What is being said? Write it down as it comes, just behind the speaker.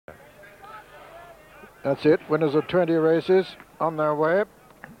That's it. Winners of 20 races on their way.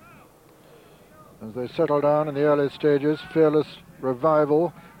 As they settle down in the early stages, Fearless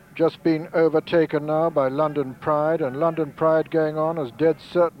Revival just been overtaken now by London Pride, and London Pride going on as Dead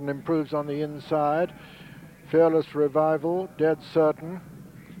Certain improves on the inside. Fearless Revival, Dead Certain,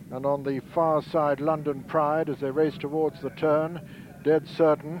 and on the far side London Pride as they race towards the turn. Dead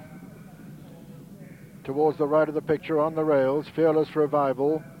Certain towards the right of the picture on the rails. Fearless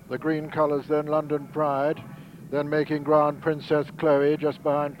Revival, the green colours, then London Pride. Then making ground, Princess Chloe. Just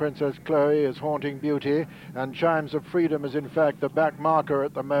behind Princess Chloe is Haunting Beauty, and Chimes of Freedom is in fact the back marker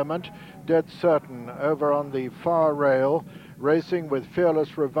at the moment. Dead Certain over on the far rail, racing with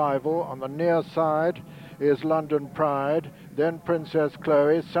Fearless Revival. On the near side is London Pride, then Princess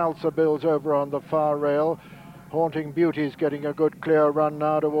Chloe. Salsabil's over on the far rail. Haunting Beauty's getting a good clear run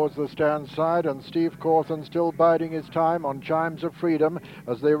now towards the stand side, and Steve Cawthon still biding his time on Chimes of Freedom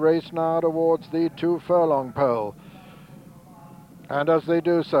as they race now towards the 2 furlong pole. And as they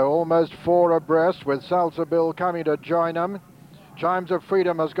do so, almost 4 abreast, with Salsabil coming to join them. Chimes of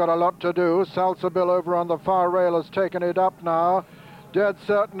Freedom has got a lot to do. Salsabil over on the far rail has taken it up now. Dead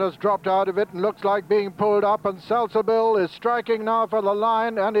Certain has dropped out of it and looks like being pulled up, and Salsabil is striking now for the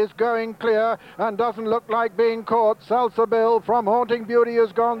line and is going clear and doesn't look like being caught. Salsabil from Haunting Beauty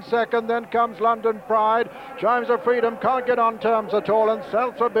has gone second, then comes London Pride. Chimes of Freedom can't get on terms at all, and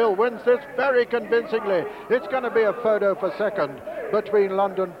Salsabil wins this very convincingly. It's going to be a photo for second between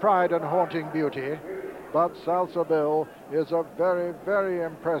London Pride and Haunting Beauty, but Salsabil is a very, very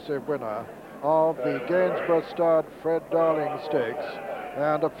impressive winner of the Gainsborough Stud Fred Darling Stakes,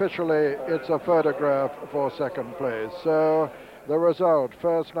 and officially it's a photograph for second place. So the result,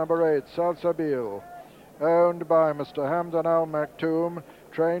 first number 8, Salsabil, owned by Mr. Hamdan Al Maktoum,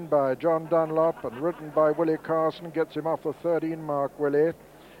 trained by John Dunlop and ridden by Willie Carson, gets him off the 13 mark, Willie,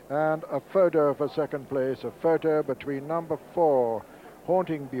 and a photo for second place, a photo between number 4,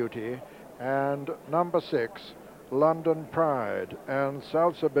 Haunting Beauty, and number 6, London Pride. And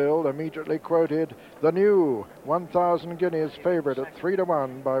Salsabil immediately quoted the new 1,000 guineas favourite at 3 to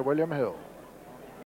 1 by William Hill.